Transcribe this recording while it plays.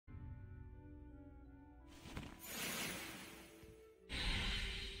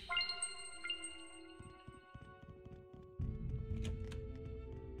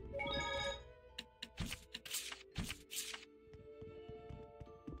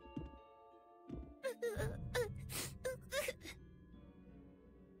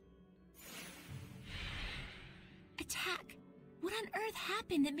Attack! What on earth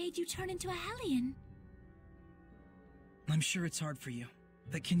happened that made you turn into a Hellion? I'm sure it's hard for you,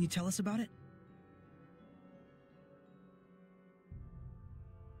 but can you tell us about it?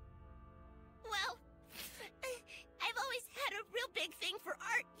 Well, I've always had a real big thing for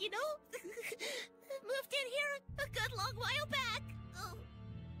art, you know? Moved in here a good long while back.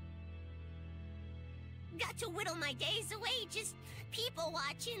 Got to whittle my days away just people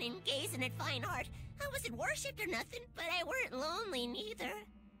watching and gazing at fine art. I wasn't worshipped or nothing, but I weren't lonely neither.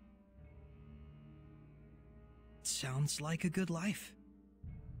 Sounds like a good life.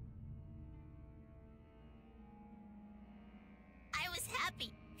 I was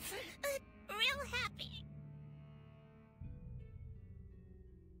happy. Real happy.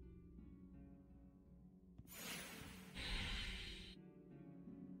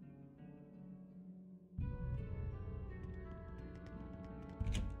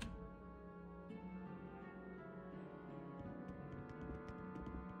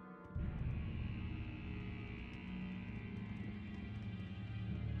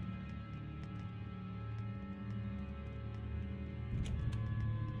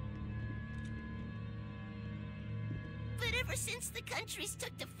 Ever since the countries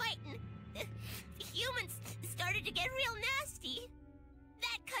took to fighting, the humans started to get real nasty.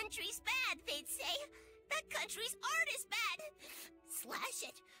 That country's bad, they'd say. That country's art is bad. Slash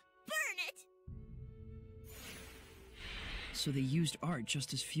it. Burn it. So they used art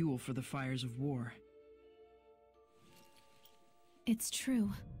just as fuel for the fires of war. It's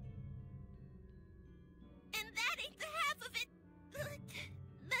true. And that ain't the half of it.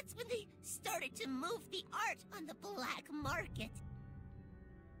 That's when they started to move the art on the black market.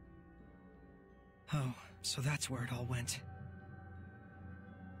 Oh, so that's where it all went.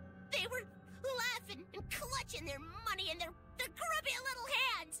 They were laughing and clutching their money in their grubby little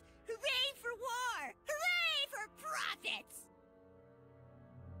hands. Hooray for war! Hooray for profits!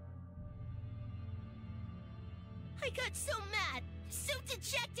 I got so mad, so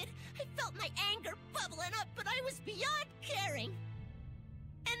dejected, I felt my anger bubbling up, but I was beyond caring.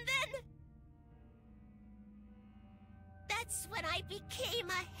 And then... that's when I became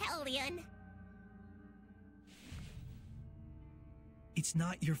a Hellion. It's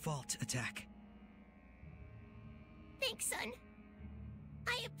not your fault, Attack. Thanks, son.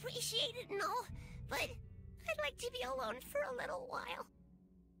 I appreciate it and all, but I'd like to be alone for a little while.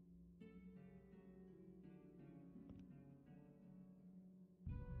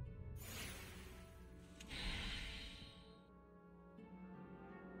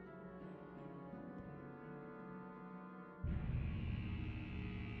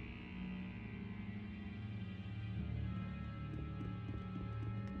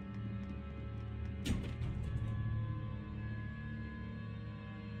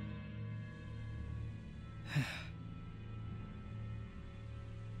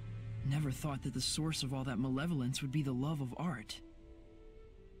 Never thought that the source of all that malevolence would be the love of art.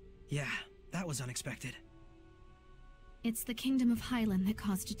 Yeah, that was unexpected. It's the kingdom of Highland that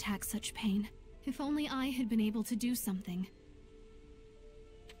caused Attack such pain. If only I had been able to do something.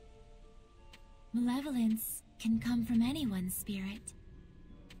 Malevolence can come from anyone's spirit.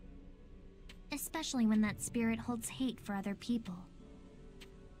 Especially when that spirit holds hate for other people.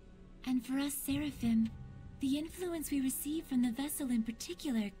 And for us Seraphim, the influence we receive from the vessel in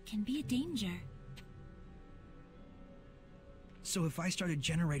particular can be a danger. So if I started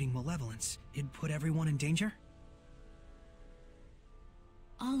generating malevolence, it'd put everyone in danger?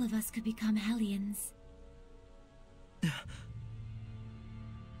 All of us could become Hellions.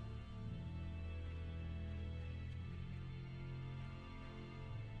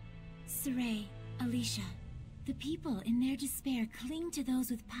 Saray, Alicia, the people in their despair cling to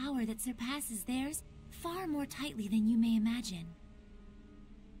those with power that surpasses theirs far more tightly than you may imagine.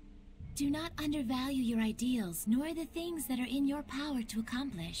 Do not undervalue your ideals, nor the things that are in your power to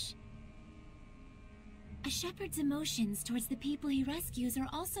accomplish. A shepherd's emotions towards the people he rescues are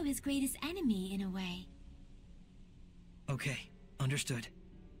also his greatest enemy, in a way. Okay, understood.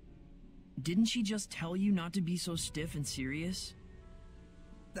 Didn't she just tell you not to be so stiff and serious?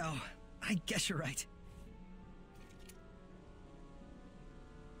 Oh, I guess you're right.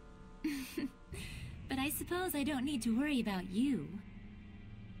 But I suppose I don't need to worry about you.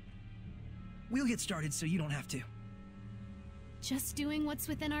 We'll get started so you don't have to. Just doing what's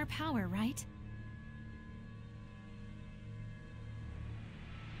within our power, right?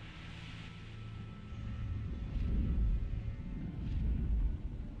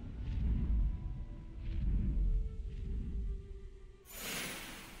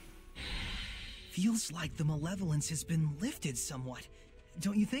 feels like the malevolence has been lifted somewhat,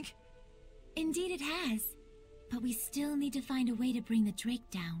 don't you think? Indeed it has. But we still need to find a way to bring the Drake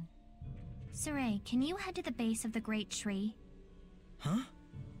down. Saray, can you head to the base of the great tree? Huh?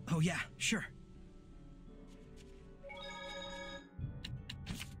 Oh yeah, sure.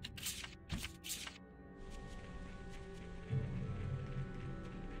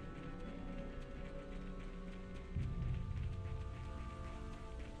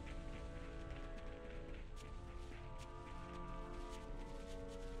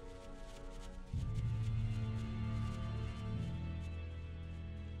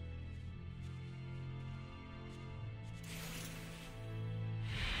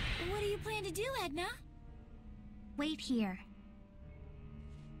 What do you plan to do, Edna? Wait here.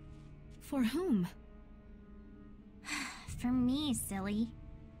 For whom? For me, silly.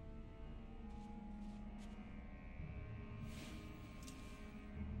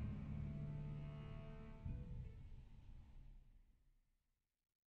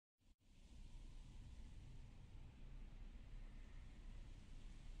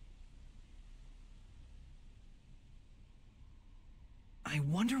 I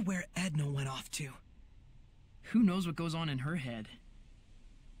wonder where Edna went off to. Who knows what goes on in her head?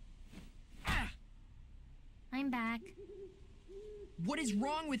 I'm back. What is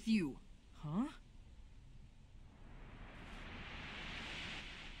wrong with you? Huh?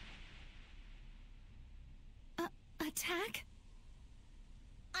 Attack?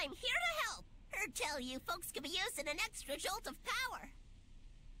 I'm here to help. Heard tell you folks could be using an extra jolt of power.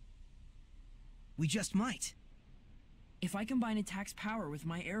 We just might. If I combine attack's power with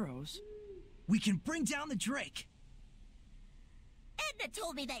my arrows... We can bring down the Drake! Edna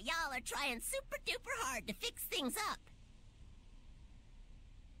told me that y'all are trying super duper hard to fix things up.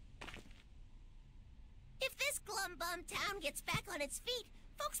 If this glum-bum town gets back on its feet,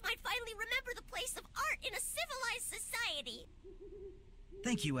 folks might finally remember the place of art in a civilized society.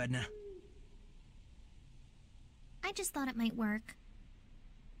 Thank you, Edna. I just thought it might work.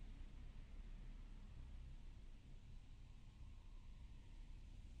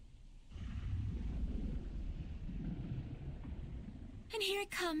 And here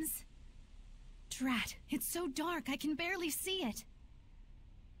it comes. Drat, it's so dark I can barely see it.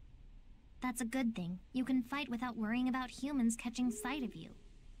 That's a good thing. You can fight without worrying about humans catching sight of you.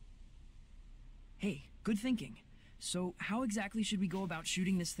 Hey, good thinking. So, how exactly should we go about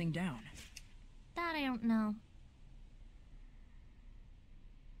shooting this thing down? That I don't know.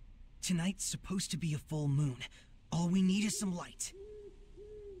 Tonight's supposed to be a full moon. All we need is some light.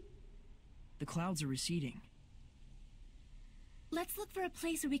 The clouds are receding. Let's look for a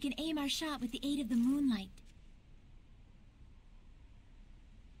place where we can aim our shot with the aid of the moonlight.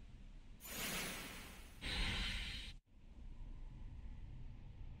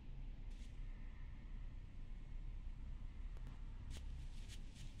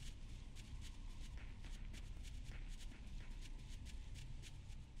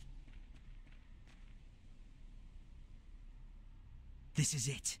 This is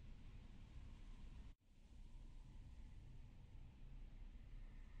it.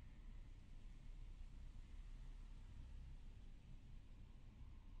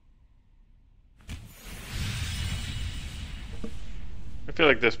 I feel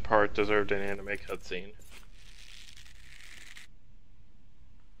like this part deserved an anime cutscene.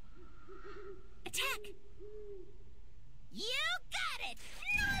 Attack! You got it!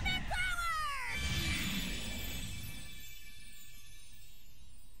 Northern power!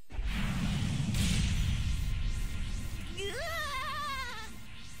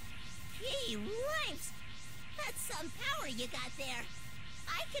 Gee whipes! That's some power you got there.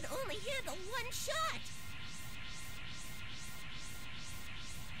 I can only handle one shot.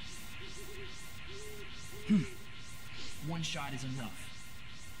 One shot is enough.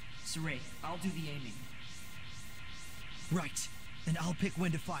 Saray, I'll do the aiming. Right. And I'll pick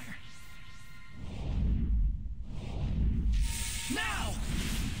when to fire. Now!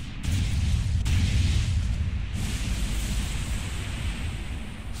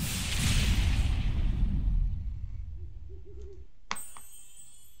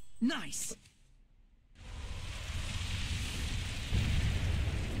 Nice!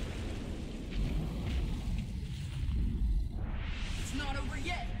 It's not over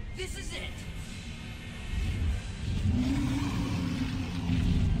yet! This is it!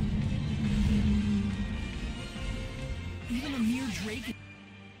 Even a mere Drake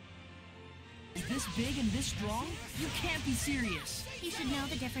is this big and this strong? You can't be serious! You should know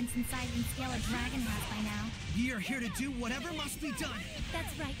the difference in size and scale a dragon has by now. We are here to do whatever must be done.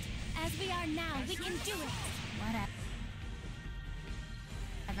 That's right. As we are now, we can do it. Whatever.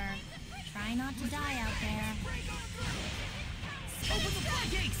 Try not to die out there. Open the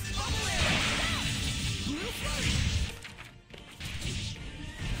floodgates! Bubble arrow! Blue flurry!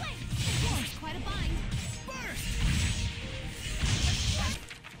 There's quite a bind. Burst!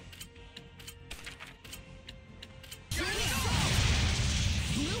 Shining assault!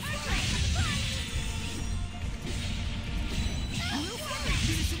 Blue flurry! Blue flurry!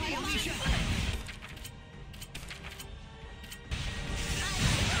 Give it to me, Alicia!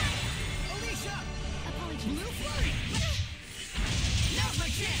 Alicia! Apologies. Blue flurry! Now's my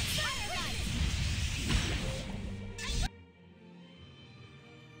chance!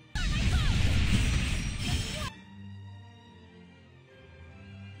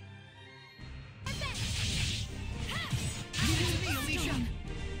 Give it to me, Alicia!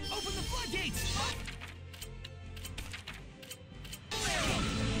 Open the floodgates! Arrow!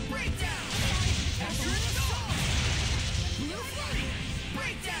 Breakdown! Astral assault! Blue flurry!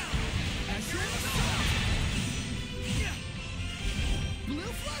 Breakdown! Astral assault! Yeah.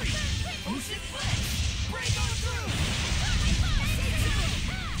 Blue flurry! Ocean flex! Break on through! Say zero!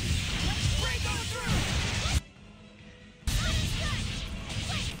 Break on through!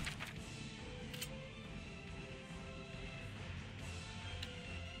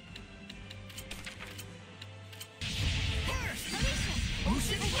 Burst!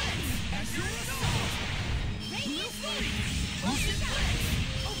 Ocean flex! Astral assault! Blue flurry! Ocean flex!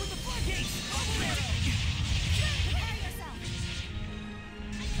 Open the floodgates! Bubble arrow! Prepare yourself.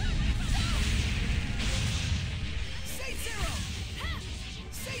 Say zero!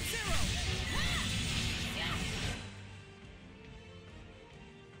 Say zero!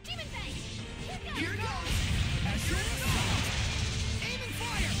 Demon Fang! Here goes! Astral assault! Aim and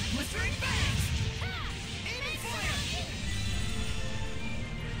fire! Blistering bangs! Aim and fire!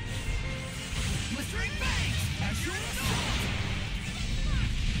 Blistering bangs! Astral assault!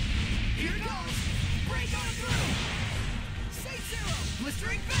 Here goes! Break on through! Say zero!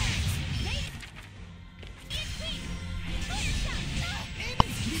 Blistering bangs! Aim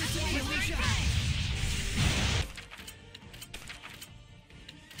and give it to me, Alicia!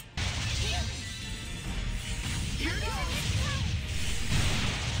 Here goes!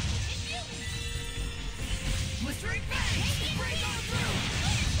 Blistering bangs! Break on through!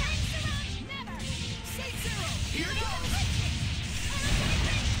 Say zero! Here goes!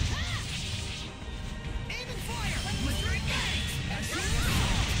 Aim and fire! Blistering bangs! Astral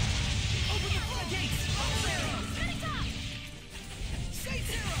assault! Open the floodgates! Bubble arrow! Say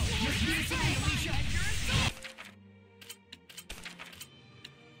zero! Give it to me, Alicia!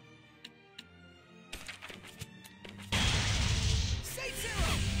 Say zero!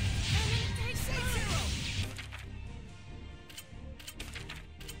 Say zero!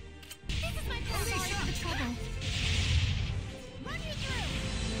 This is my power. Alicia! Sorry for the trouble. Run you through!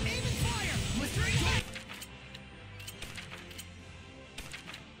 Aim and fire! Blistering bangs!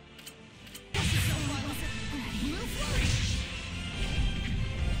 Blue flurry!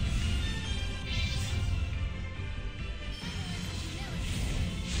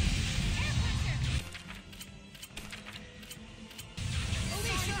 Air pressure!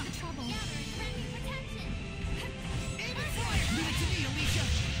 Alicia! The trouble. Friendly protection! Aim and fire! Leave it to me, Alicia!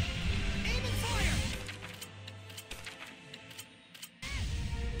 Aim and fire!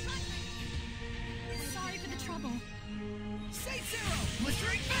 Sorry for the trouble. Say zero!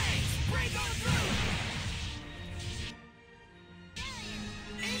 Blistering bangs! Break on through!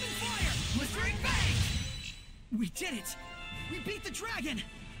 Aim and fire! Blistering bangs! We did it! We beat the dragon!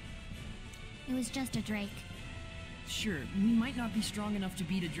 It was just a drake. Sure, we might not be strong enough to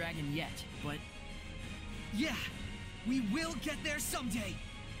beat a dragon yet, but Yeah! We will get there someday!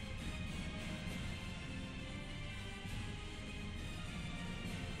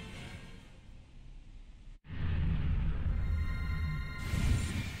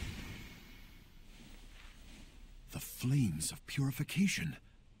 The flames of purification.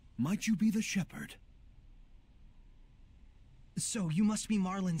 Might you be the shepherd? so you must be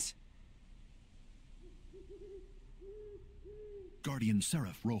Marlin's. Guardian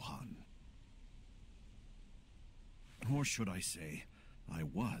Seraph Rohan. Or should I say, I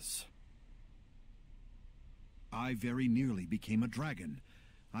was. I very nearly became a dragon.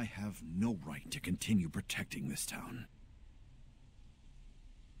 I have no right to continue protecting this town.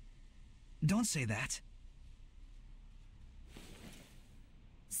 Don't say that.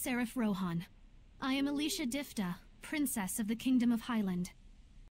 Seraph Rohan. I am Alicia Difta, Princess of the Kingdom of Highland.